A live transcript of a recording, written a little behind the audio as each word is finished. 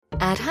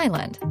At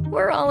Highland,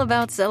 we're all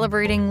about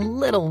celebrating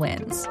little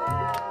wins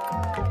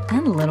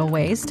and little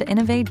ways to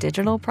innovate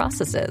digital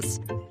processes.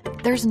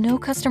 There's no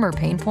customer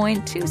pain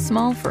point too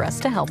small for us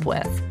to help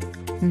with.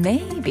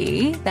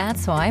 Maybe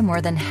that's why more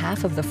than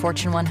half of the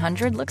Fortune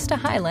 100 looks to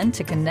Highland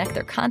to connect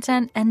their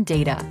content and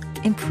data,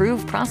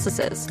 improve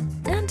processes,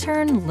 and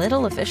turn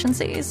little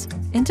efficiencies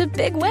into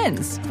big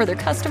wins for their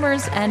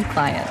customers and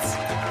clients.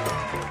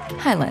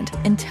 Highland,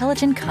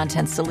 intelligent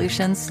content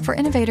solutions for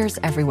innovators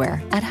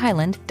everywhere at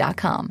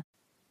highland.com.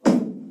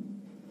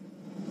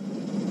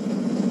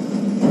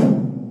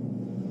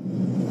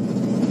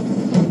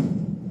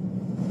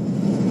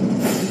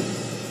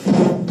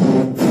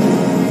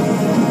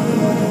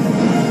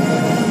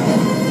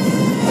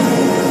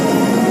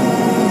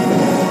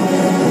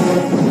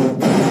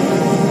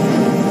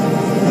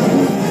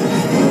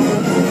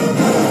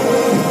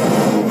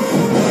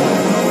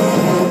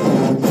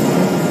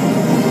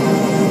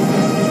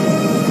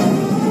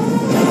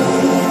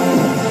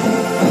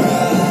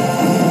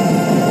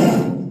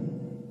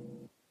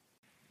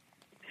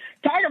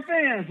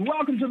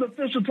 Welcome to the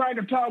official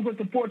Tiger Talk with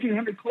the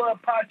 1400 Club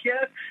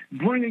podcast,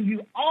 bringing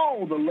you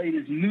all the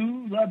latest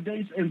news,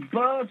 updates, and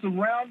buzz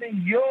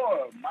surrounding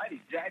your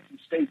mighty Jackson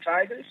State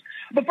Tigers.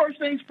 But first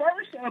things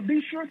first,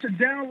 be sure to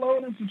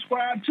download and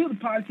subscribe to the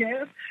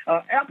podcast.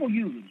 Apple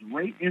users,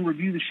 rate and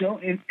review the show,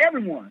 and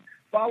everyone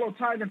follow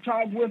Tiger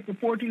Talk with the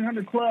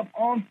 1400 Club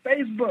on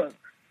Facebook,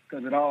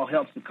 because it all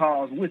helps the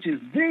cause, which is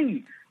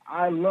the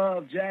I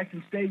love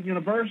Jackson State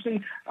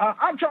University.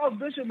 I'm Charles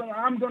Bishop, and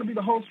I'm going to be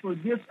the host for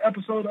this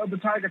episode of the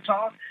Tiger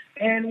Talk.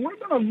 And we're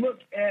going to look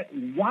at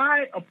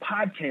why a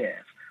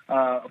podcast.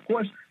 Of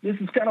course, this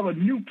is kind of a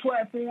new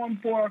platform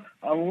for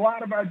a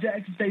lot of our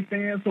Jackson State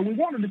fans. So we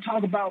wanted to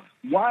talk about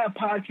why a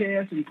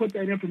podcast and put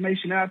that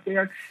information out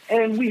there.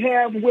 And we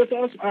have with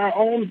us our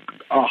own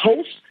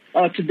host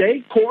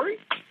today, Corey.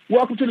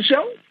 Welcome to the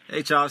show.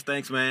 Hey, Charles.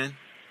 Thanks, man.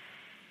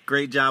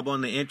 Great job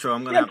on the intro.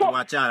 I'm going to have to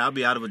watch out. I'll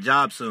be out of a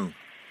job soon.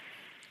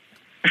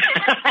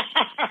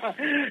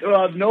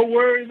 Well, no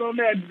worries on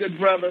that, good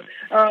brother.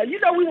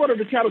 We wanted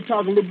to kind of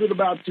talk a little bit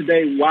about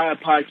today why a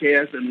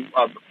podcast and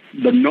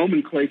the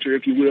nomenclature,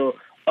 if you will,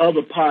 of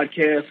a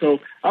podcast. So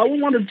we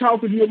wanted to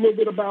talk with you a little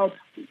bit about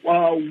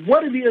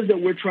what it is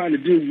that we're trying to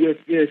do with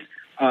this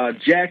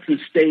Jackson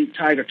State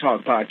Tiger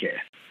Talk podcast.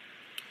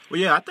 Well,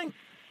 yeah, I think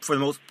for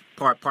the most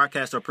part,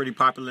 podcasts are pretty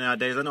popular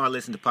nowadays. I know I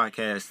listen to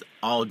podcasts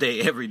all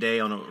day, every day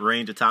on a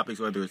range of topics,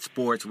 whether it's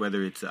sports,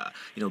 whether it's,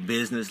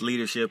 business,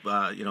 leadership,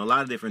 a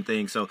lot of different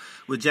things. So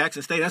with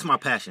Jackson State, that's my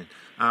passion.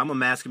 I'm a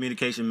mass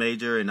communication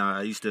major, and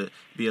I used to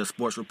be a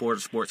sports reporter,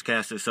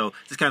 sportscaster. So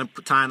just kind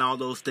of tying all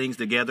those things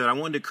together. I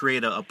wanted to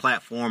create a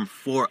platform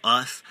for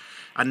us.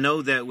 I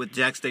know that with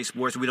Jackson State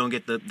sports, we don't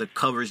get the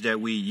coverage that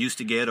we used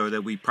to get or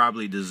that we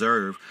probably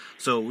deserve.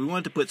 So we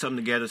wanted to put something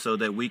together so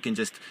that we can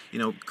just,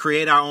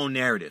 create our own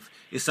narrative.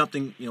 It's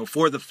something,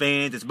 for the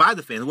fans. It's by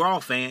the fans. We're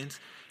all fans.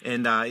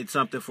 And it's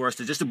something for us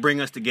to bring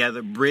us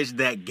together, bridge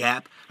that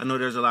gap. I know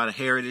there's a lot of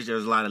heritage,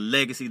 there's a lot of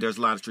legacy, there's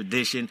a lot of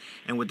tradition.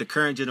 And with the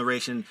current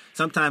generation,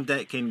 sometimes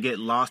that can get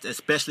lost,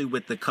 especially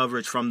with the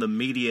coverage from the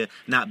media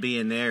not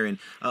being there. And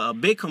a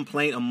big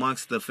complaint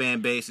amongst the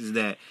fan base is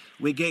that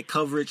we get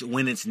coverage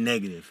when it's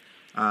negative.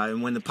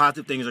 And when the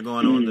positive things are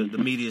going on, the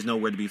media is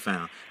nowhere to be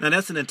found. Now,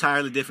 that's an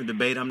entirely different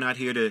debate. I'm not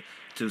here to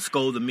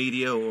scold the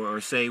media or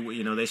say,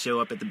 they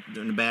show up in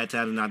the bad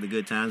times and not the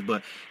good times.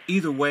 But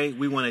either way,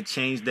 we want to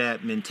change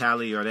that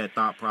mentality or that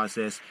thought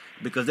process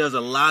because there's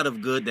a lot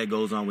of good that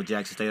goes on with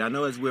Jackson State. I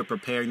know as we're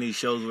preparing these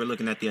shows, we're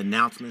looking at the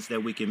announcements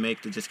that we can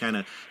make to just kind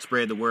of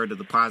spread the word of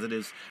the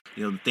positives,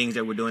 the things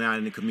that we're doing out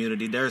in the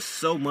community. There's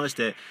so much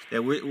that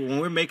when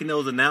we're making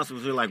those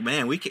announcements, we're like,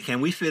 man,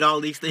 can we fit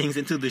all these things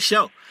into the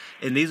show?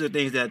 And these are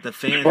things that the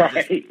fans are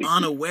just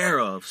unaware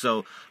of.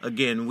 So,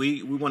 again,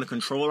 we want to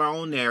control our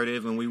own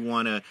narrative, and we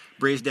want to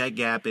bridge that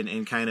gap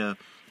and kind of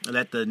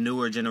let the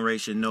newer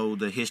generation know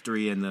the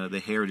history and the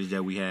heritage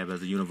that we have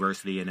as a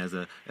university and as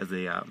a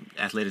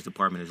athletics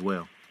department as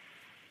well.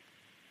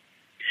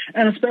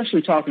 And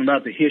especially talking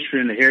about the history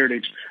and the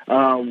heritage,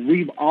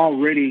 we've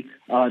already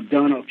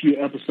done a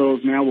few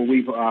episodes now where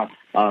we've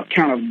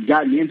kind of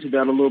gotten into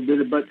that a little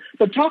bit. But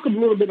talk a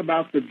little bit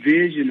about the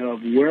vision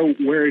of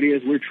where it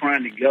is we're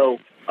trying to go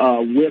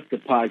with the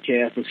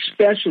podcast,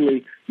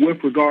 especially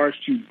with regards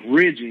to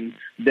bridging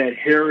that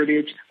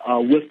heritage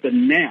with the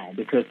now,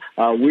 because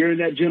we're in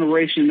that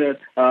generation that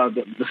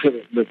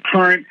the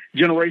current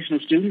generation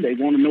of students,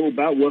 they want to know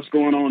about what's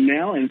going on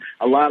now, and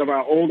a lot of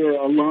our older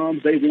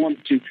alums, they want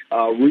to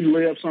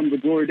relive some of the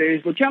glory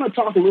days. But kind of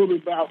talk a little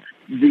bit about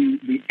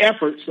the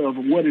efforts of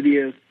what it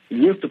is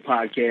with the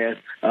podcast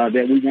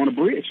that we want to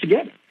bridge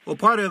together. Well,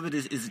 part of it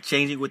is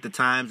changing with the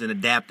times and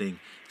adapting.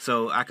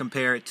 So I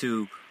compare it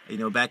to,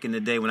 back in the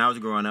day when I was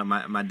growing up,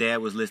 my dad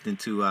was listening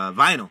to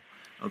vinyl,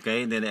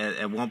 okay? And then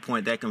at one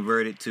point that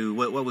converted to,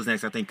 what was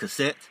next? I think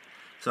cassette.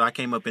 So I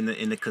came up in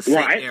the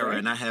cassette era,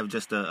 and I have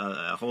just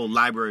a whole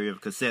library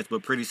of cassettes.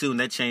 But pretty soon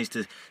that changed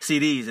to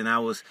CDs, and I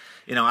was,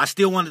 I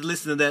still wanted to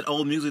listen to that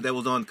old music that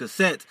was on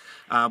cassettes.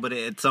 But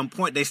at some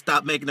point they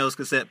stopped making those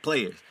cassette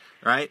players.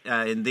 right?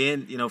 And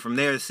then, from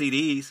there,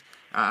 CDs,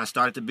 I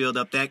started to build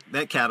up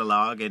that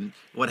catalog, and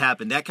what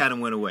happened? That kind of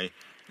went away.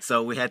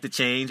 So we had to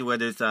change,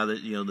 whether it's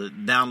the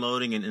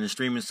downloading and the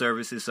streaming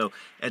services. So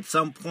at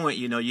some point,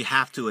 you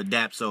have to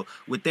adapt. So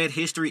with that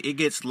history, it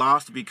gets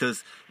lost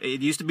because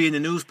it used to be in the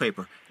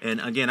newspaper.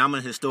 And again, I'm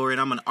a historian.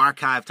 I'm an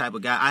archive type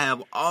of guy. I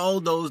have all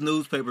those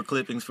newspaper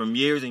clippings from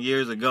years and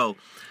years ago.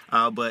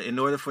 But in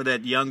order for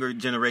that younger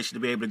generation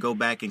to be able to go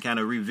back and kind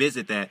of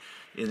revisit that,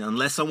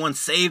 unless someone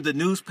saved the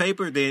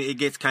newspaper, then it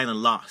gets kind of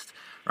lost.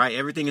 Right,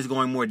 everything is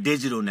going more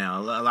digital now.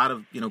 A lot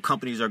of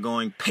companies are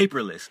going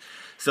paperless.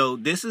 So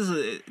this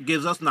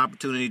gives us an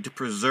opportunity to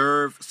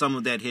preserve some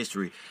of that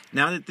history.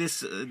 Now that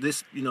this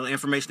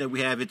information that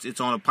we have, it's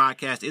on a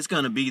podcast. It's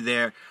going to be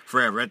there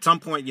forever. At some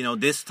point,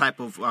 this type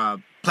of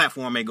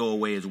platform may go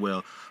away as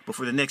well. But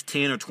for the next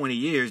 10 or 20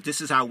 years, this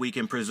is how we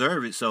can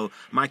preserve it. So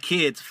my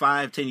kids,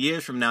 5-10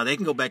 years from now, they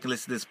can go back and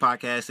listen to this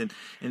podcast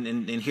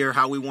and hear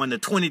how we won the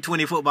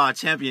 2020 football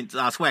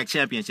SWAC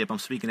championship. I'm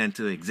speaking that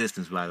into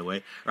existence, by the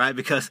way, right?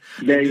 Because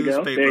there you go.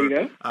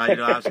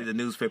 Obviously the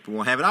newspaper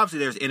won't have it. Obviously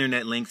there's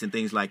internet links and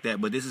things like that,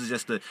 but this is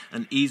just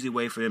an easy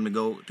way for them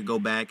to go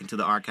back into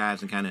the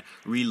archives and kind of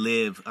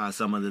relive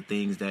some of the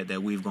things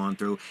that we've gone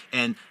through.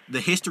 And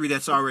the history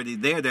that's already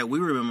there that we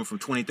remember from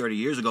 20, 30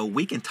 years ago,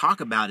 we can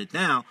talk about it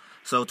now.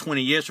 So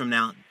 20 years from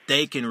now,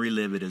 they can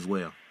relive it as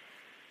well.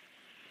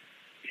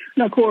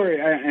 Now, Corey,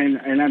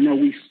 and I know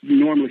we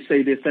normally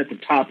say this at the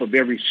top of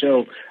every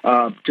show,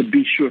 to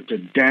be sure to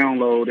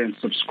download and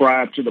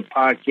subscribe to the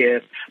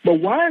podcast. But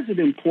why is it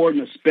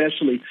important,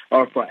 especially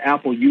for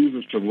Apple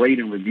users, to rate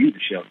and review the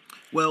show?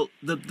 Well,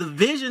 the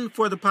vision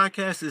for the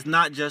podcast is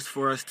not just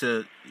for us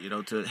to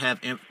have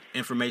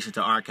information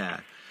to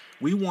archive.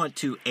 We want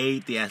to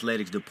aid the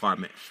athletics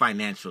department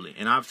financially.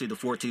 And obviously the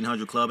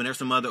 1400 Club, and there's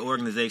some other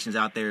organizations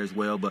out there as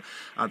well. But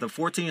the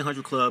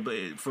 1400 Club,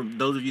 for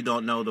those of you who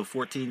don't know, the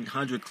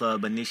 1400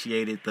 Club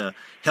initiated the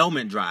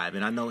helmet drive.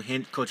 And I know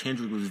Coach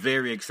Hendrick was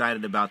very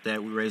excited about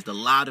that. We raised a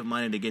lot of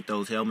money to get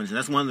those helmets. And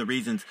that's one of the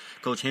reasons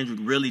Coach Hendrick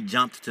really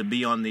jumped to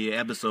be on the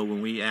episode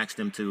when we asked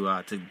him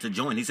to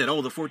join. He said, the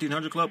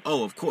 1400 Club?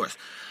 Oh, of course.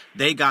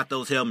 They got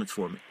those helmets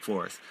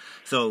for us.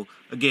 So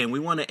again, we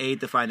want to aid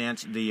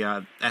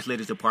the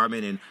athletics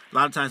department, and a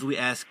lot of times we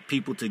ask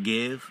people to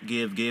give.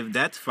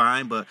 That's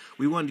fine, but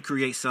we wanted to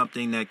create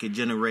something that could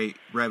generate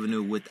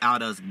revenue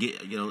without us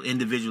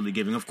individually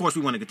giving. Of course,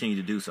 we want to continue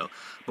to do so,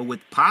 but with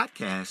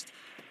podcasts,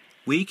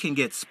 we can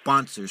get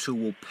sponsors who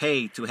will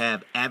pay to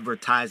have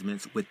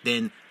advertisements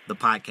within the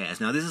podcast.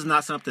 Now, this is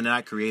not something that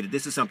I created.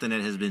 This is something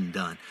that has been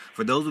done.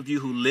 For those of you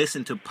who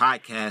listen to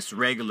podcasts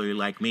regularly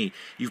like me,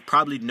 you've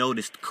probably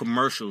noticed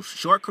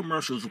short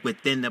commercials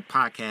within the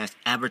podcast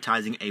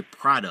advertising a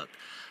product.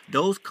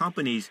 Those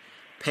companies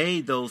pay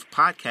those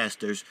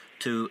podcasters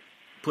to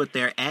put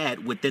their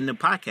ad within the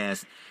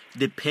podcast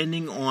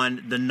depending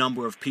on the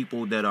number of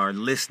people that are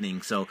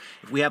listening. So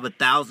if we have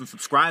 1,000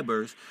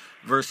 subscribers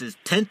versus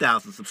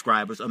 10,000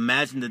 subscribers,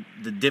 imagine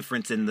the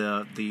difference in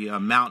the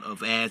amount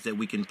of ads that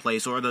we can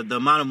place, or the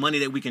amount of money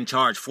that we can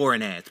charge for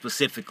an ad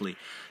specifically.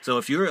 So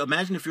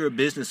imagine if you're a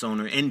business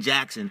owner in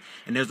Jackson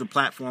and there's a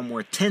platform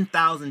where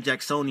 10,000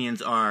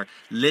 Jacksonians are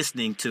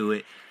listening to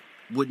it.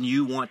 Wouldn't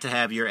you want to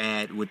have your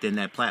ad within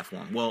that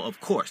platform? Well, of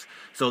course.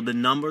 So the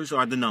numbers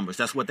are the numbers.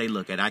 That's what they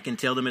look at. I can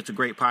tell them it's a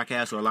great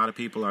podcast or a lot of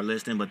people are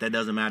listening, but that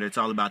doesn't matter. It's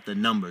all about the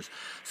numbers.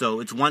 So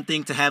it's one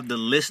thing to have the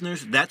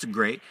listeners. That's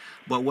great.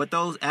 But what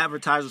those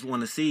advertisers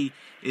want to see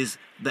is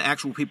the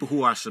actual people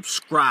who are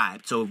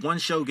subscribed. So if one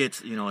show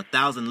gets,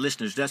 1,000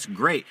 listeners, that's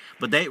great.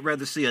 But they'd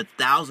rather see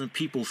 1,000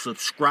 people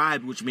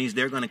subscribed, which means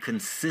they're going to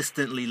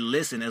consistently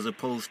listen as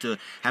opposed to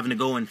having to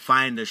go and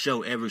find the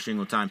show every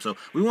single time. So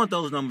we want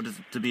those numbers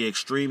to be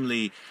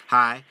extremely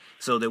high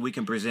so that we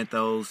can present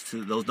those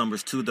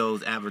numbers to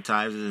those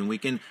advertisers, and we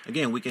can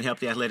help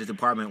the athletics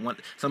department.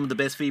 Some of the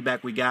best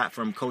feedback we got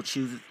from Coach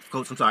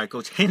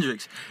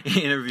Hendrick's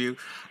interview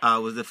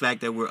was the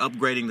fact that we're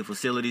upgrading the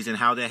facilities and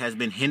how that has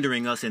been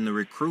hindering us in the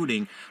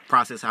recruiting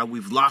process, how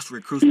we've lost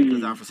recruits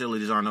because our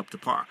facilities aren't up to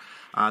par.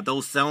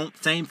 Those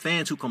same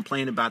fans who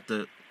complain about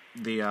the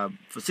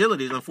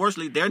facilities,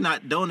 unfortunately, they're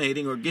not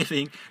donating or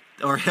giving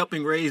or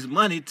helping raise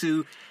money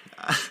to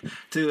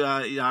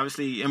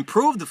obviously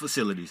improve the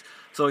facilities.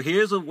 So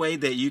here's a way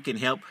that you can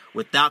help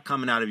without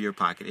coming out of your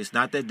pocket. It's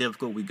not that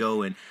difficult. We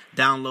go and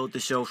download the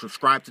show,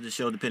 subscribe to the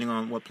show, depending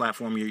on what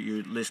platform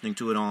you're listening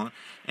to it on.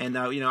 And,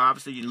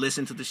 obviously you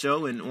listen to the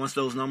show, and once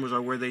those numbers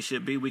are where they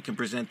should be, we can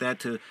present that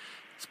to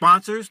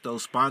sponsors.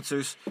 Those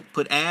sponsors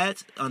put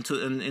ads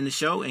in the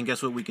show, and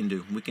guess what we can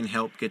do? We can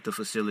help get the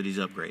facilities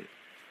upgraded.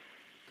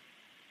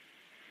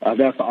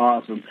 That's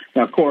awesome.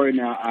 Now, Corey,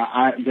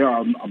 there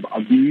are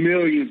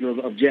millions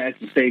of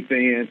Jackson State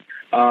fans,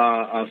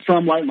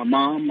 some like my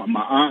mom,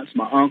 my aunts,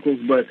 my uncles,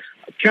 but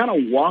kind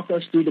of walk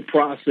us through the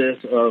process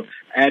of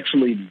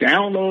actually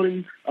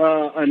downloading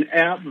an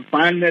app,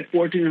 finding that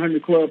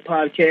 1400 Club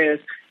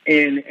podcast,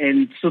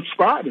 and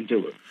subscribing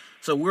to it.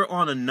 So we're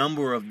on a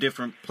number of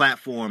different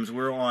platforms.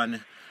 We're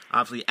on,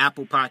 obviously,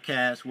 Apple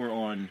Podcasts. We're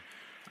on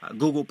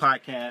Google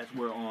Podcasts.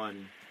 We're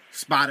on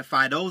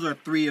Spotify. Those are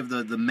three of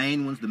the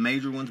main ones, the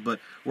major ones, but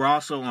we're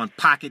also on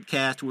Pocket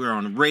Cast, we're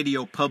on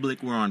Radio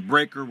Public, we're on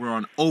Breaker, we're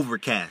on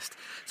Overcast.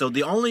 So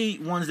the only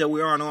ones that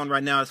we aren't on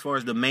right now, as far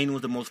as the main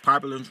ones, the most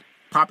popular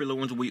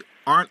ones, we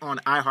aren't on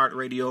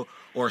iHeartRadio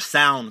or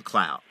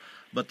SoundCloud.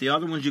 But the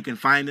other ones you can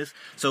find us.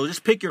 So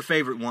just pick your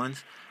favorite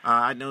ones.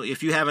 I know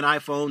if you have an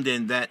iPhone,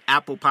 then that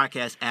Apple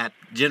Podcast app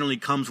generally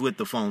comes with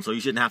the phone, so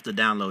you shouldn't have to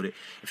download it.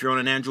 If you're on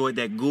an Android,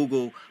 that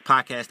Google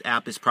Podcast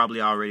app is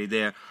probably already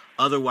there.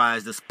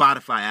 Otherwise, the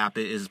Spotify app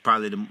is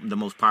probably the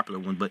most popular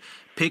one. But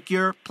pick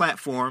your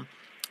platform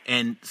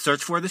and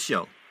search for the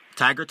show,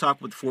 Tiger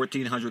Talk with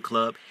 1400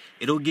 Club.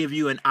 It'll give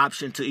you an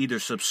option to either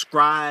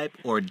subscribe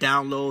or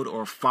download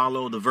or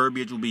follow. The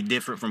verbiage will be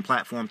different from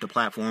platform to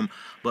platform,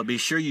 but be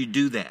sure you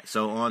do that.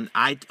 So on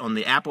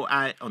the Apple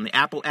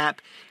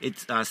app,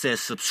 it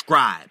says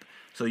subscribe.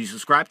 So you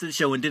subscribe to the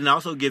show, and then it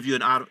also give you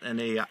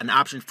an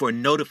option for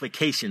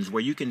notifications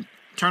where you can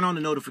turn on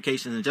the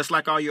notifications, and just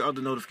like all your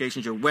other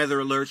notifications, your weather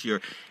alerts, your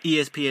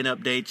ESPN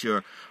updates,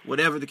 your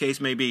whatever the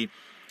case may be,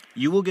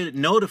 you will get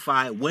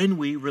notified when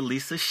we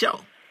release a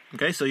show.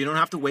 Okay, so you don't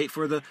have to wait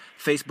for the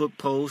Facebook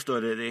post or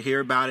to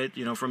hear about it,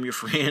 from your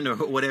friend or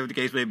whatever the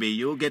case may be.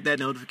 You'll get that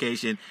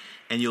notification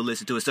and you'll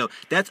listen to it. So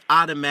that's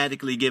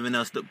automatically giving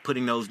us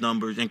putting those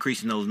numbers,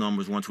 increasing those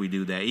numbers once we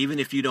do that. Even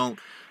if you don't,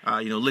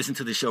 listen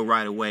to the show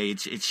right away,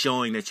 it's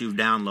showing that you've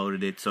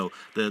downloaded it. So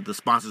the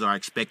sponsors are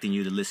expecting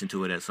you to listen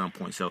to it at some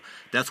point. So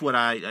that's what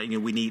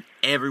we need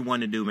everyone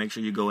to do. Make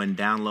sure you go and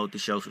download the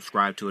show,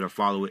 subscribe to it, or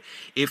follow it.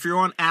 If you're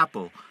on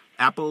Apple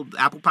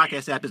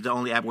Podcast app is the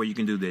only app where you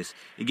can do this.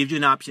 It gives you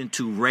an option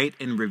to rate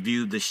and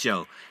review the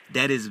show.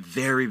 That is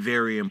very,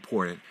 very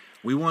important.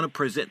 We want to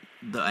present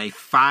a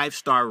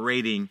 5-star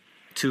rating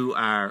to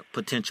our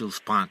potential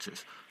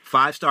sponsors.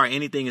 5-star,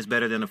 anything is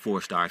better than a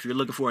 4-star. If you're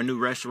looking for a new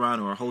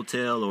restaurant or a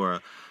hotel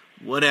or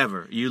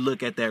whatever, you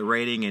look at that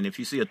rating, and if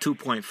you see a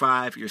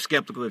 2.5, you're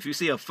skeptical. If you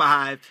see a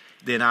 5,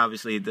 then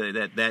obviously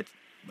that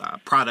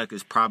product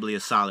is probably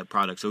a solid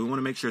product. So we want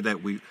to make sure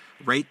that we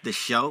rate the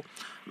show.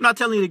 I'm not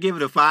telling you to give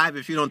it a 5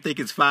 if you don't think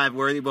it's 5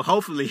 worthy, but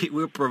hopefully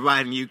we're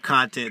providing you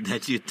content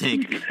that you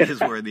think is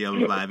worthy of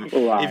a 5.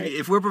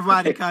 If we're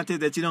providing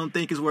content that you don't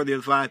think is worthy of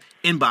a 5,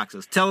 inbox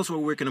us. Tell us where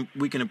we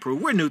can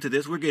improve. We're new to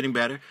this. We're getting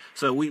better.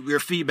 So your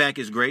feedback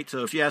is great.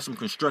 So if you have some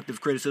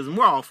constructive criticism,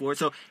 we're all for it.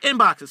 So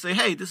inbox us. Say,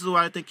 hey, this is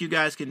what I think you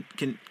guys can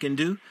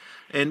do.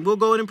 And we'll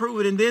go and improve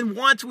it. And then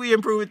once we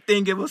improve it,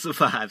 then give us a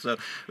 5. So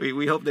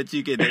we hope that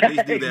you can at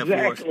least do that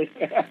exactly.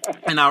 for us.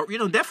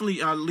 And definitely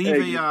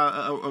leave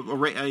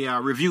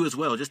a review as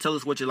well. Just tell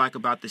us what you like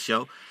about the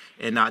show.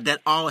 And that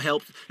all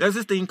helps. There's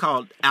this thing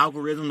called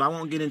algorithms. I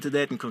won't get into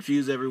that and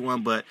confuse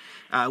everyone, but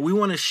we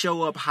want to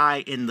show up high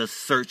in the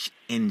search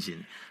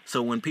engine.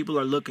 So when people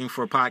are looking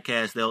for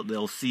podcasts,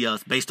 they'll see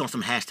us based on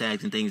some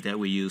hashtags and things that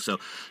we use. So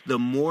the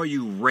more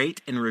you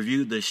rate and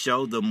review the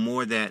show, the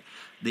more that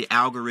the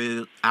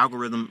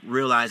algorithm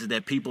realizes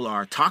that people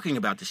are talking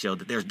about the show,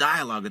 that there's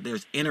dialogue, that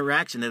there's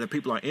interaction, that the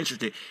people are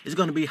interested. It's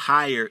going to be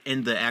higher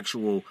in the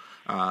actual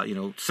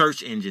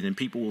search engine, and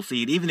people will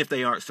see it even if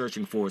they aren't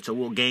searching for it. So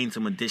we'll gain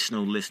some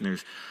additional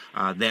listeners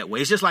that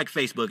way. It's just like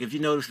Facebook. If you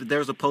notice that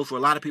there's a post where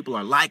a lot of people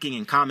are liking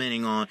and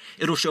commenting on,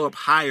 it'll show up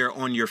higher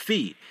on your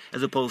feed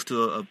as opposed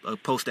to a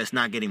post that's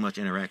not getting much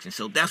interaction.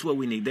 So that's what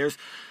we need. There's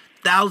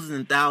thousands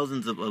and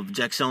thousands of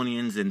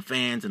Jacksonians and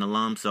fans and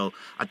alums. So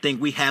I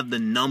think we have the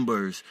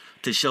numbers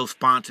to show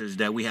sponsors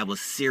that we have a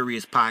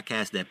serious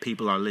podcast that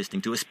people are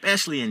listening to,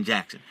 especially in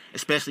Jackson.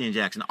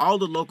 All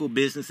the local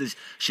businesses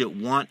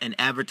should want an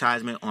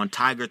advertisement on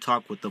Tiger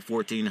Talk with the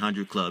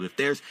 1400 Club. If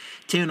there's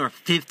 10 or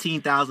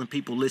 15,000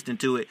 people listening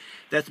to it,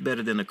 that's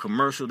better than a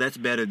commercial. That's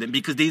better than,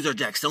 because these are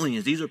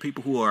Jacksonians. These are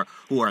people who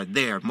are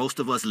there. Most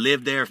of us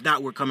live there. If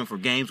not, we're coming for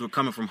games. We're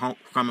coming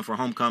for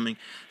homecoming.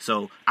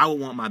 So I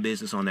would want my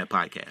business on that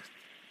podcast.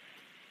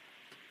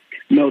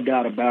 No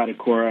doubt about it,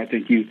 Corey. I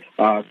think you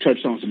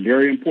touched on some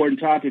very important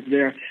topics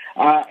there.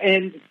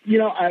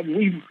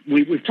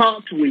 We've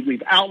talked,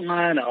 we've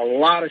outlined a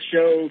lot of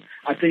shows.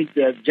 I think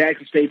that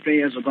Jackson State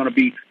fans are going to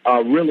be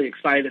really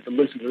excited to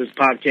listen to this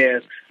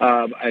podcast,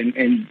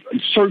 and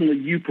certainly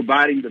you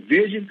providing the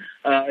vision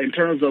in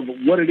terms of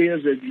what it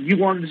is that you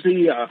wanted to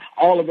see.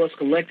 All of us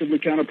collectively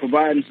kind of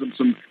providing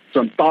some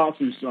thoughts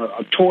and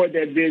toward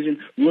that vision.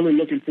 Really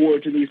looking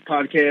forward to these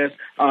podcasts.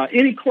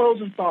 Any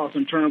closing thoughts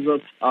in terms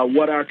of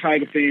what our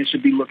Tiger fans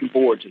should be looking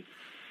forward to?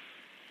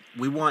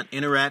 We want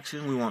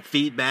interaction. We want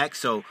feedback.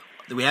 So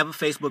we have a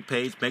Facebook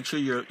page. Make sure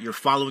you're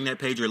following that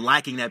page. You're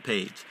liking that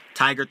page.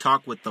 Tiger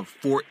Talk with the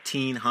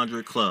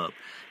 1400 Club.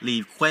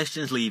 Leave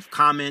questions. Leave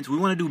comments. We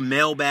want to do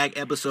mailbag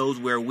episodes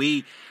where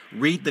we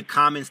read the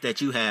comments that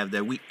you have,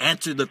 that we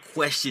answer the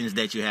questions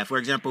that you have. For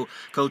example,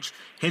 Coach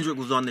Hendrick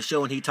was on the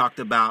show and he talked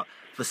about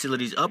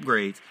facilities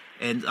upgrades.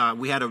 And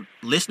we had a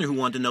listener who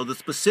wanted to know the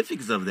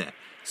specifics of that.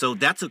 So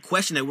that's a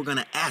question that we're going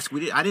to ask.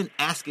 I didn't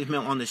ask him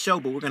on the show,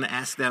 but we're going to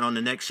ask that on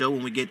the next show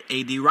when we get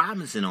A.D.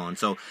 Robinson on.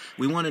 So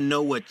we want to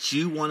know what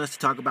you want us to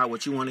talk about,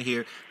 what you want to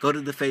hear. Go to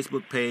the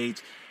Facebook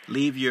page.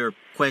 Leave your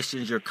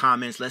questions, your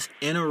comments. Let's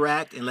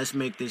interact, and let's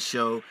make this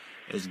show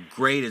as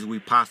great as we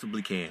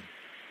possibly can.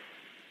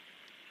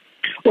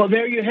 Well,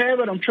 there you have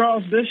it. I'm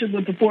Charles Bishop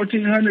with the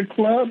 1400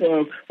 Club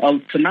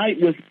tonight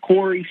with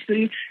Corey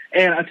C.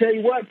 And I tell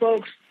you what,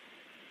 folks,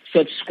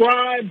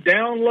 subscribe,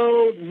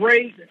 download,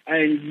 rate,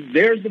 and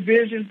there's the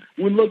vision.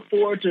 We look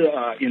forward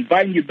to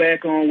inviting you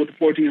back on with the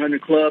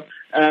 1400 Club.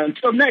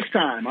 Until next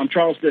time, I'm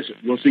Charles Bishop.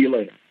 We'll see you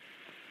later.